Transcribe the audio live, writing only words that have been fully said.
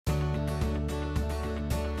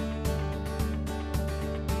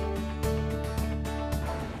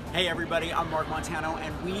Hey everybody, I'm Mark Montano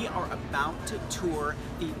and we are about to tour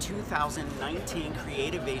the 2019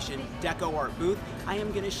 Creativation DecoArt booth. I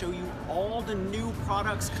am going to show you all the new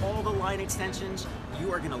products, all the line extensions.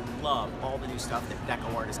 You are going to love all the new stuff that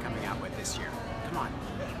DecoArt is coming out with this year. Come on.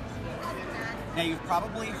 Now you've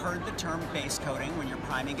probably heard the term base coating when you're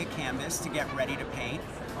priming a canvas to get ready to paint,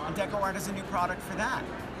 and DecoArt has a new product for that.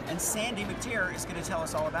 And Sandy McTeer is going to tell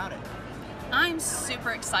us all about it. I'm super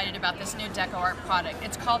excited about this new DecoArt product.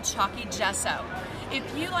 It's called Chalky Gesso. If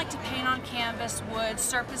you like to paint on canvas, wood,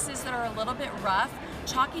 surfaces that are a little bit rough,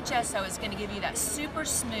 Chalky Gesso is going to give you that super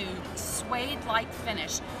smooth, suede-like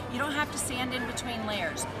finish. You don't have to sand in between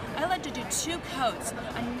layers. I like to do 2 coats,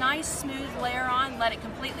 a nice smooth layer on, let it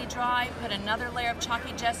completely dry, put another layer of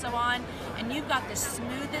Chalky Gesso on, and you've got the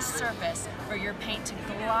smoothest surface for your paint to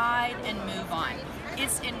glide and move on.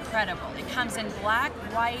 It's incredible. It comes in black,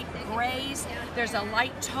 white, grays. There's a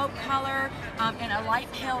light taupe color and a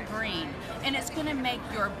light pale green. And it's going to make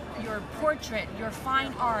your portrait, your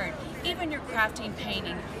fine art, even your crafting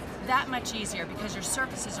painting that much easier because your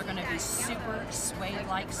surfaces are going to be super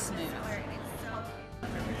suede-like smooth.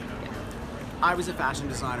 I was a fashion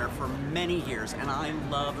designer for many years and I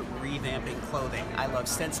love revamping clothing. I love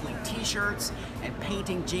stenciling t-shirts and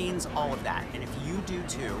painting jeans, all of that. And if you do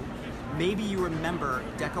too, maybe you remember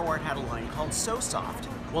DecoArt had a line called So Soft.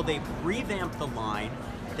 Well, they've revamped the line.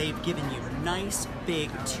 They've given you nice, big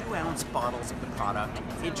 2-ounce bottles of the product.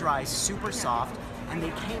 It dries super soft, and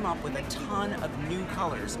they came up with a ton of new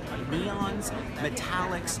colors. Neons,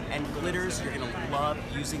 metallics, and glitters. You're gonna love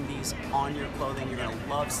using these on your clothing. You're gonna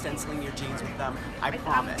love stenciling your jeans with them. I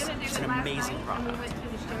promise, it's an amazing product.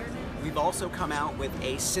 We've also come out with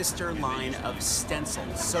a sister line of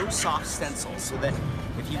stencils, So Soft stencils, so that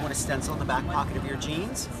if you want to stencil in the back pocket of your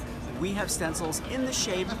jeans, we have stencils in the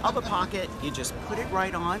shape of a pocket. You just put it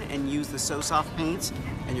right on and use the So Soft paints,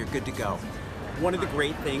 and you're good to go. One of the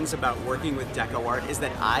great things about working with DecoArt is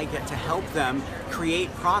that I get to help them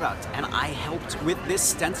create product, and I helped with this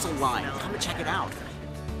stencil line. Come and check it out.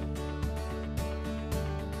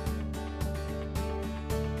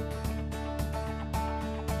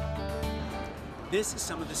 This is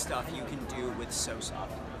some of the stuff you can do with So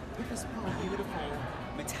Soft. Look at this beautiful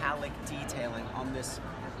metallic detailing on this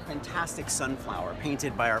fantastic sunflower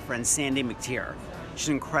painted by our friend Sandy McTeer. She's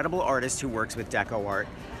an incredible artist who works with DecoArt.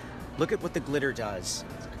 Look at what the glitter does.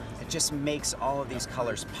 It just makes all of these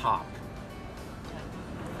colors pop.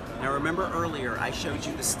 Now remember earlier I showed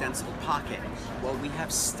you the stenciled pocket. Well, we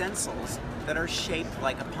have stencils that are shaped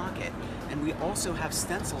like a pocket, and we also have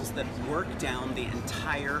stencils that work down the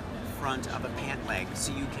entire front of a pant leg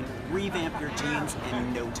so you can revamp your jeans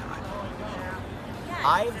in no time.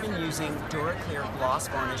 I've been using DuraClear gloss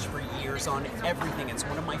varnish for years on everything. It's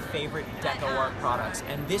one of my favorite DecoArt products,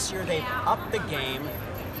 and this year they've upped the game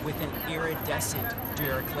with an iridescent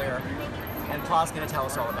DuraClear, and Paul's going to tell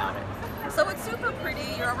us all about it. So it's super pretty.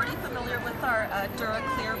 You're already familiar with our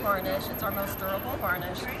DuraClear varnish. It's our most durable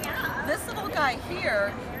varnish. This little guy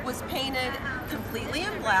here was painted completely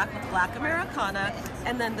in black with black Americana,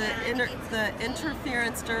 and then the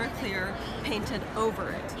interference DuraClear painted over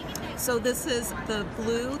it. So this is the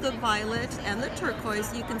blue, the violet, and the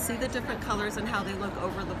turquoise. You can see the different colors and how they look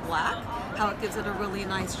over the black, how it gives it a really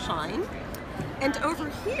nice shine. And over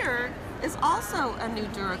here is also a new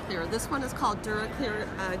DuraClear. This one is called DuraClear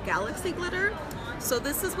Galaxy Glitter. So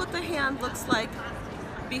this is what the hand looks like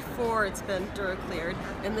before it's been DuraCleared,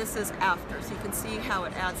 and this is after. So you can see how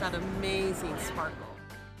it adds that amazing sparkle.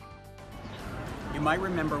 You might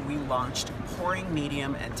remember we launched Pouring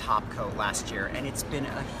Medium and Top Coat last year, and it's been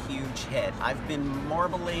a huge hit. I've been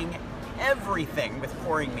marbling everything with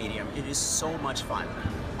Pouring Medium. It is so much fun.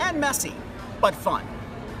 And messy, but fun.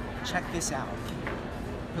 Check this out.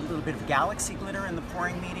 Put a little bit of Galaxy glitter in the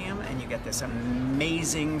Pouring Medium, and you get this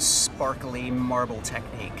amazing sparkly marble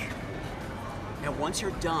technique. Now once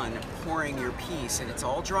you're done pouring your piece and it's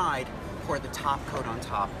all dried, pour the top coat on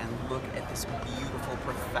top and look at this beautiful,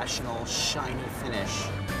 professional, shiny finish.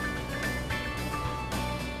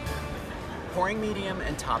 Pouring Medium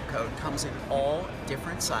and Top Coat comes in all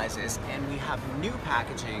different sizes, and we have new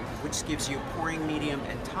packaging which gives you Pouring Medium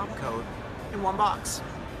and Top Coat in one box.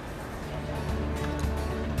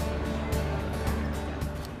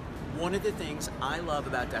 One of the things I love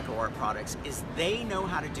about DecoArt products is they know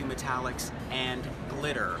how to do metallics and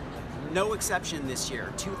glitter. No exception this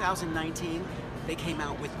year. 2019, they came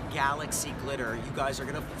out with Galaxy Glitter. You guys are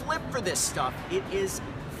gonna flip for this stuff. It is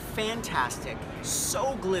fantastic,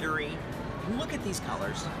 so glittery. Look at these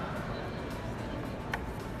colors.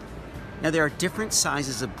 Now there are different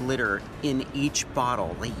sizes of glitter in each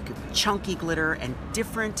bottle. Like chunky glitter and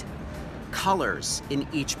different colors in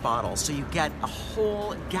each bottle, so you get a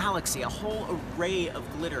whole galaxy, a whole array of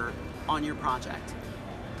glitter on your project.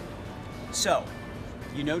 So,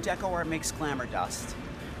 you know DecoArt makes glamour dust.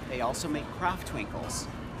 They also make craft twinkles.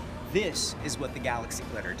 This is what the Galaxy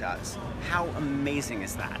glitter does. How amazing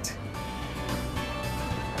is that?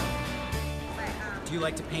 Do you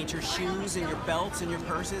like to paint your shoes and your belts and your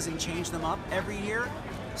purses and change them up every year?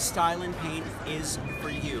 Style and Paint is for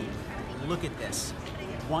you. Look at this.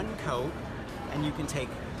 One coat, and you can take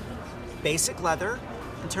basic leather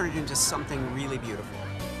and turn it into something really beautiful.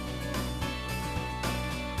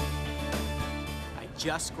 I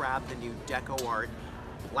just grabbed the new DecoArt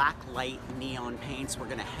black light neon paints. We're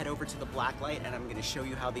gonna head over to the black light and I'm gonna show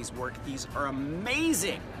you how these work. These are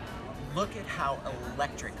amazing. Look at how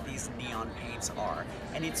electric these neon paints are.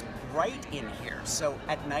 And it's bright in here, so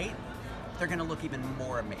at night, they're gonna look even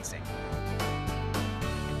more amazing.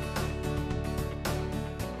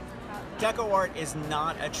 DecoArt is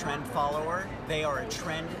not a trend follower, they are a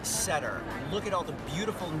trend setter. Look at all the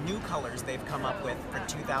beautiful new colors they've come up with for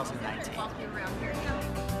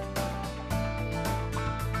 2019.